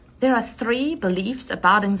There are 3 beliefs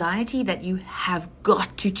about anxiety that you have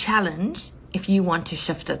got to challenge if you want to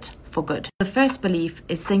shift it for good. The first belief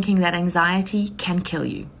is thinking that anxiety can kill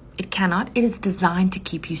you. It cannot. It is designed to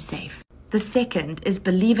keep you safe. The second is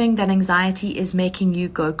believing that anxiety is making you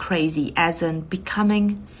go crazy, as in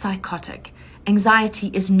becoming psychotic.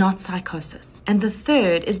 Anxiety is not psychosis. And the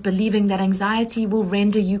third is believing that anxiety will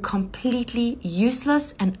render you completely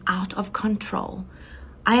useless and out of control.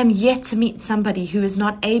 I am yet to meet somebody who is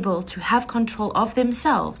not able to have control of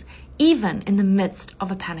themselves, even in the midst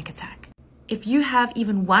of a panic attack. If you have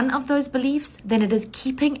even one of those beliefs, then it is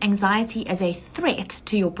keeping anxiety as a threat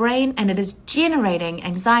to your brain, and it is generating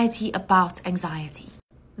anxiety about anxiety.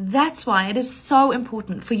 That's why it is so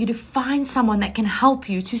important for you to find someone that can help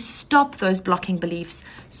you to stop those blocking beliefs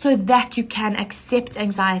so that you can accept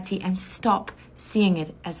anxiety and stop seeing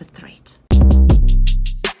it as a threat.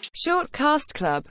 Shortcast Club.